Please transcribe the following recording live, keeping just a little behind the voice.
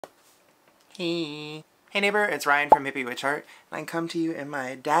Hey. Hey neighbor, it's Ryan from Hippie Witch Heart, and I come to you in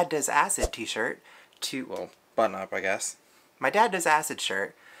my Dad Does Acid t-shirt to, well, button up I guess. My Dad Does Acid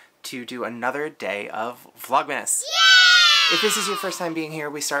shirt to do another day of Vlogmas. Yay! If this is your first time being here,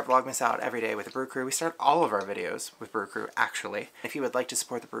 we start Vlogmas out every day with the Brew Crew. We start all of our videos with Brew Crew, actually. If you would like to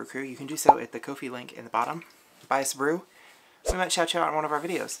support the Brew Crew, you can do so at the Ko-fi link in the bottom. Buy us a brew. We might shout you out on one of our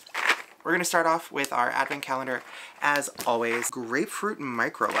videos. We're going to start off with our advent calendar, as always. Grapefruit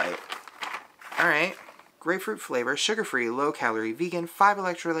Microlight. Alright. Grapefruit flavor, sugar-free, low-calorie, vegan, 5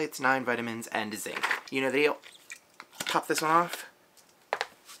 electrolytes, 9 vitamins, and zinc. You know the deal. Pop this one off.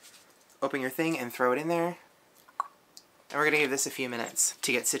 Open your thing and throw it in there. And we're going to give this a few minutes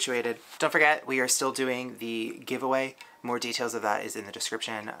to get situated. Don't forget, we are still doing the giveaway. More details of that is in the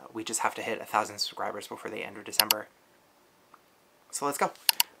description. We just have to hit 1,000 subscribers before the end of December. So let's go.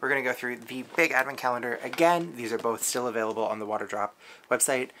 We're going to go through the big advent calendar again. These are both still available on the Water Drop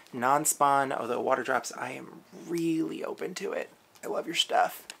website. Non-spawn, although Water Drops, I am really open to it. I love your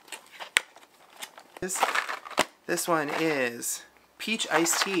stuff. This one is Peach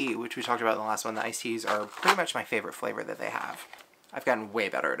Iced Tea, which we talked about in the last one. The iced teas are pretty much my favorite flavor that they have. I've gotten way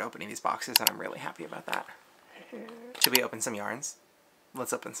better at opening these boxes, and I'm really happy about that. Should we open some yarns?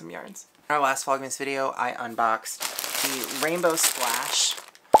 Let's open some yarns. In our last Vlogmas video, I unboxed the Rainbow Splash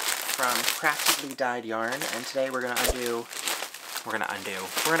from Craftidly Dyed Yarn, and today we're gonna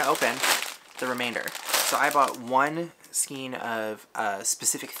open the remainder. So I bought one skein of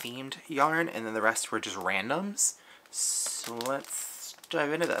specific themed yarn, and then the rest were just randoms. So let's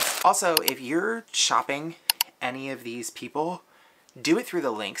dive into this. Also, if you're shopping any of these people, do it through the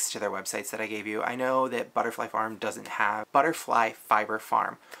links to their websites that I gave you. I know that Butterfly Farm doesn't have Butterfly Fiber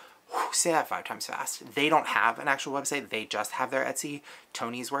Farm. Say that 5 times fast. They don't have an actual website. They just have their Etsy.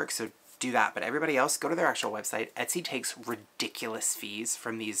 Tony's work, so do that. But everybody else, go to their actual website. Etsy takes ridiculous fees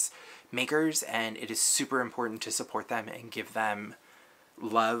from these makers, and it is super important to support them and give them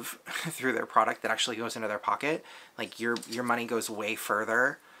love through their product that actually goes into their pocket. Like, your money goes way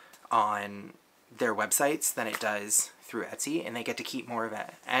further on their websites than it does through Etsy, and they get to keep more of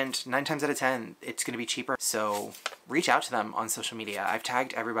it. And 9 times out of 10, it's going to be cheaper. So reach out to them on social media. I've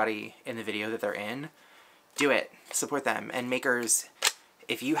tagged everybody in the video that they're in. Do it. Support them. And makers,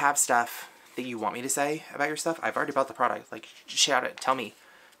 if you have stuff that you want me to say about your stuff, I've already bought the product. Like, shout it. Tell me.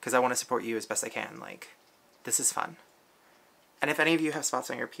 Because I want to support you as best I can. Like, this is fun. And if any of you have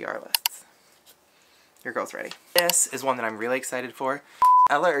spots on your PR lists, your girl's ready. This is one that I'm really excited for.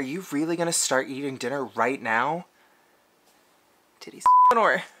 Ella, are you really going to start eating dinner right now? Titties.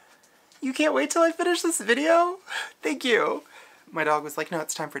 Or you can't wait till I finish this video? Thank you. My dog was like, no,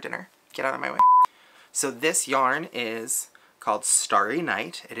 it's time for dinner. Get out of my way. So this yarn is called Starry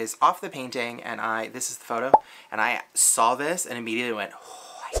Night. It is off the painting, and this is the photo, and I saw this and immediately went,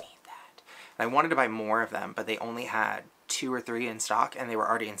 oh, I need that. And I wanted to buy more of them, but they only had 2 or 3 in stock, and they were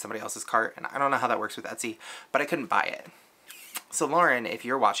already in somebody else's cart, and I don't know how that works with Etsy, but I couldn't buy it. So Lauren, if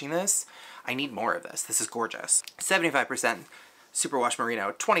you're watching this, I need more of this. This is gorgeous. 75% superwash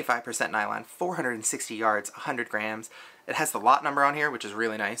merino, 25% nylon, 460 yards, 100 grams. It has the lot number on here, which is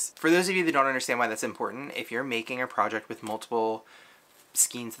really nice. For those of you that don't understand why that's important, if you're making a project with multiple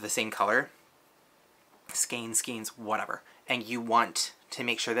skeins of the same color, skeins, whatever, and you want to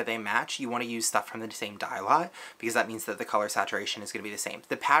make sure that they match, you want to use stuff from the same dye lot, because that means that the color saturation is going to be the same.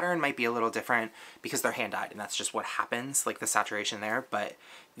 The pattern might be a little different because they're hand dyed, and that's just what happens, like the saturation there, but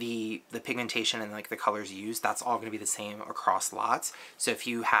the pigmentation and like the colors used, that's all going to be the same across lots. So if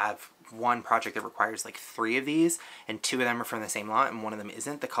you have one project that requires like 3 of these, and 2 of them are from the same lot and one of them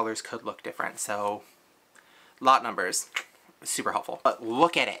isn't, the colors could look different. So lot numbers, super helpful. But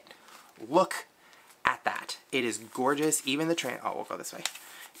look at it. Look at that. It is gorgeous. Even the we'll go this way.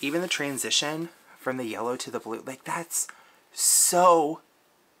 Even the transition from the yellow to the blue, like, that's so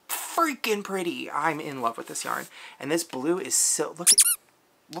freaking pretty. I'm in love with this yarn. And this blue is so,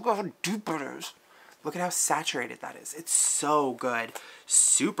 look how deep it is. Look at how saturated that is. It's so good.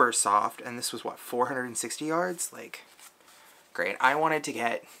 Super soft. And this was what, 460 yards? Like, great. I wanted to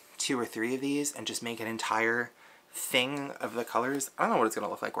get 2 or 3 of these and just make an entire thing of the colors. I don't know what it's going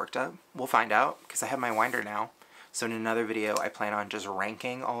to look like worked up. We'll find out, because I have my winder now. So in another video, I plan on just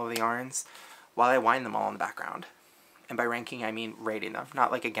ranking all of the yarns while I wind them all in the background. And by ranking, I mean rating them.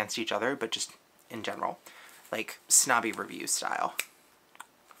 Not like against each other, but just in general. Like snobby review style.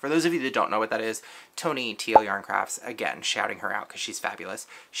 For those of you that don't know what that is, Tony TL Yarn Crafts, again, shouting her out because she's fabulous.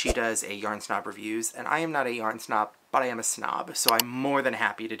 She does a Yarn Snob reviews, and I am not a yarn snob, but I am a snob, so I'm more than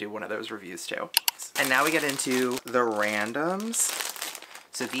happy to do one of those reviews too. And now we get into the randoms.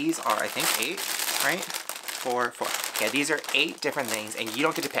 So these are, I think, 8, right? 4. Yeah, these are 8 different things, and you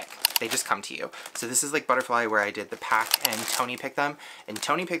don't get to pick. They just come to you. So this is like Butterfly, where I did the pack and Tony picked them. And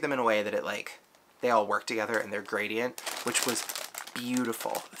Tony picked them in a way that it like, they all work together and they're gradient, which was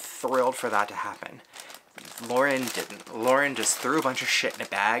beautiful. Thrilled for that to happen. Lauren didn't. Lauren just threw a bunch of shit in a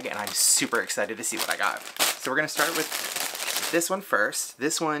bag, and I'm super excited to see what I got. So we're gonna start with this one first.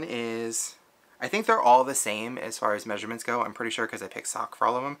 This one is, I think they're all the same as far as measurements go. I'm pretty sure because I picked sock for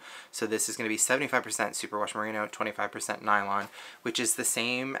all of them. So this is going to be 75% superwash merino, 25% nylon, which is the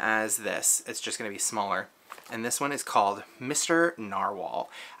same as this. It's just going to be smaller. And this one is called Mr. Narwhal.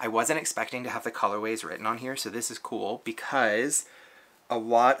 I wasn't expecting to have the colorways written on here, so this is cool because a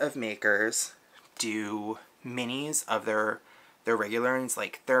lot of makers do minis of their regular ones,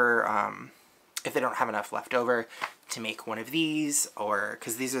 like their if they don't have enough left over to make one of these, or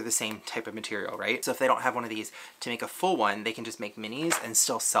because these are the same type of material, right? So if they don't have one of these to make a full one, they can just make minis and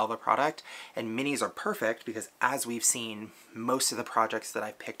still sell the product. And minis are perfect because, as we've seen, most of the projects that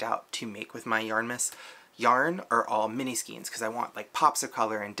I've picked out to make with my VLOGMAS yarn are all mini skeins, because I want like pops of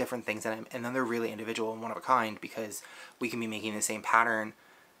color and different things in them, and then they're really individual and one of a kind because we can be making the same pattern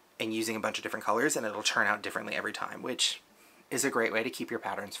and using a bunch of different colors, and it'll turn out differently every time, which is a great way to keep your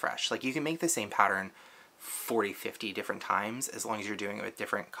patterns fresh. Like, you can make the same pattern 40, 50 different times. As long as you're doing it with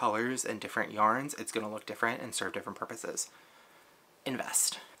different colors and different yarns, it's going to look different and serve different purposes.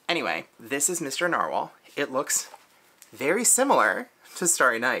 Invest. Anyway, this is Mr. Narwhal. It looks very similar to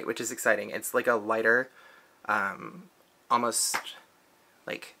Starry Night, which is exciting. It's like a lighter, almost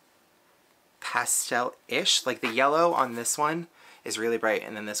like pastel-ish. Like, the yellow on this one is really bright,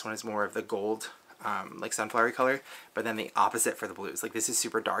 and then this one is more of the gold, like sunflower color, but then the opposite for the blues. Like, this is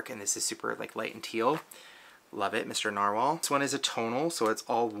super dark and this is super like light and teal. Love it, Mr. Narwhal. This one is a tonal, so it's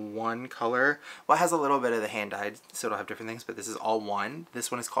all one color. Well, it has a little bit of the hand dyed, so it'll have different things, but this is all one. This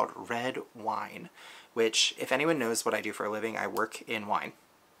one is called Red Wine, which, if anyone knows what I do for a living, I work in wine.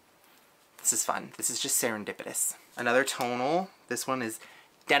 This is fun. This is just serendipitous. Another tonal. This one is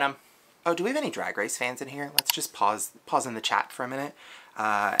Denim. Oh, do we have any Drag Race fans in here? Let's just pause in the chat for a minute.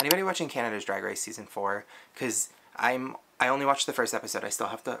 Anybody watching Canada's Drag Race Season 4? Because I only watched the first episode. I still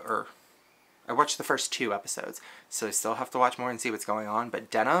have to, or I watched the first 2 episodes, so I still have to watch more and see what's going on. But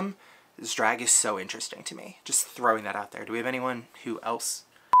Denim, this drag is so interesting to me. Just throwing that out there. Do we have anyone who else?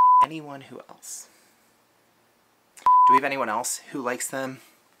 Anyone who else? Do we have anyone else who likes them?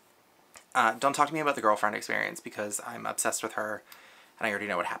 Don't talk to me about the girlfriend experience, because I'm obsessed with her and I already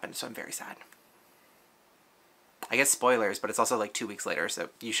know what happened, so I'm very sad. I guess spoilers, but it's also like 2 weeks later, so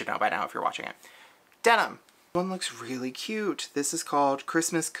you should know by now if you're watching it. Denim. This one looks really cute. This is called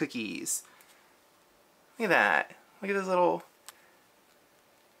Christmas Cookies. Look at that. Look at those little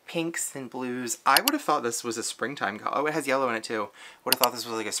pinks and blues. I would have thought this was a springtime color. Oh, it has yellow in it too. Would have thought this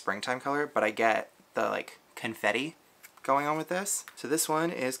was like a springtime color, but I get the like confetti going on with this. So this one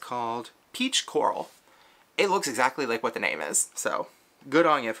is called Peach Coral. It looks exactly like what the name is, so good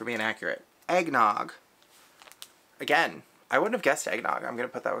on you for being accurate. Eggnog. Again, I wouldn't have guessed eggnog. I'm going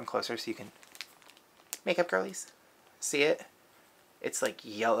to put that one closer so you can... Makeup girlies. See it? It's like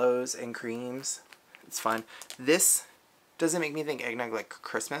yellows and creams. It's fun. This doesn't make me think eggnog like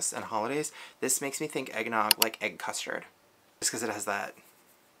Christmas and holidays. This makes me think eggnog like egg custard. Just because it has that...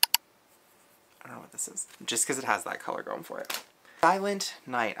 I don't know what this is. Just because it has that color going for it. Silent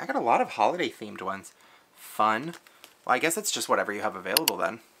Night. I got a lot of holiday themed ones. Fun. Well, I guess it's just whatever you have available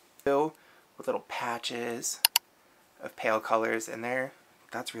then. With little patches of pale colors in there.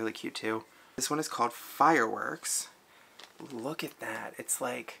 That's really cute too. This one is called Fireworks. Look at that. It's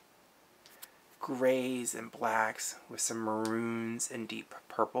like grays and blacks with some maroons and deep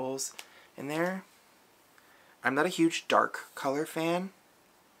purples in there. I'm not a huge dark color fan.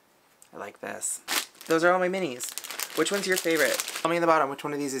 I like this. Those are all my minis. Which one's your favorite? Tell me in the bottom which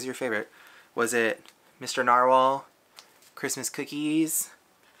one of these is your favorite. Was it Mr. Narwhal, Christmas Cookies,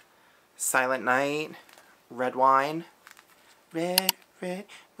 Silent Night, Red Wine, Red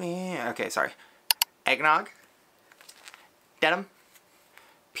Wine, okay, sorry, Eggnog, Denim,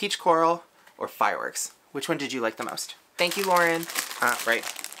 Peach Coral, or Fireworks? Which one did you like the most? Thank you, Lauren. Right.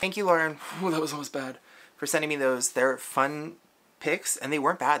 Thank you, Lauren. Oh, that was almost bad. For sending me those. They're fun picks, and they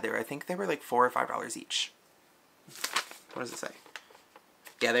weren't bad. I think they were like $4 or $5 each. What does it say?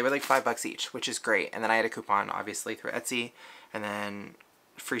 Yeah, they were like $5 each, which is great. And then I had a coupon, obviously, through Etsy, and then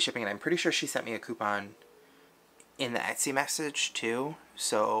free shipping. And I'm pretty sure she sent me a coupon in the Etsy message too.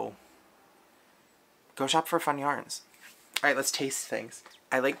 So go shop for fun yarns. All right, let's taste things.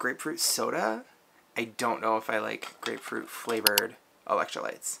 I like grapefruit soda. I don't know if I like grapefruit flavored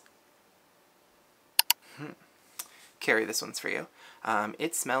electrolytes. Carrie, this one's for you.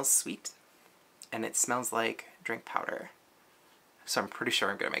 It smells sweet, and it smells like drink powder. So I'm pretty sure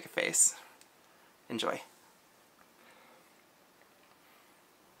I'm gonna make a face. Enjoy.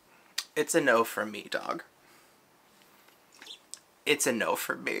 It's a no from me, dog. It's a no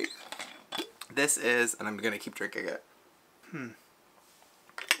from me. This is, and I'm gonna keep drinking it.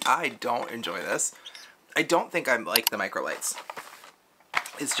 I don't enjoy this. I don't think I like the microlights.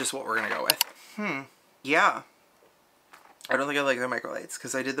 It's just what we're gonna go with. Yeah. I don't think I like the microlights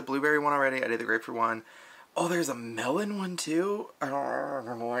because I did the blueberry one already. I did the grapefruit one. Oh, there's a melon one too? I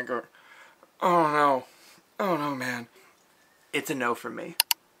don't like it. Oh no. Oh no, man. It's a no from me.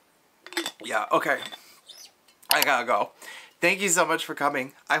 Yeah, okay. I gotta go. Thank you so much for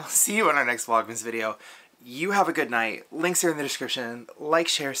coming. I will see you in our next Vlogmas video. You have a good night. Links are in the description. Like,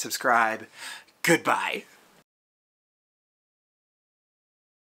 share, subscribe. Goodbye.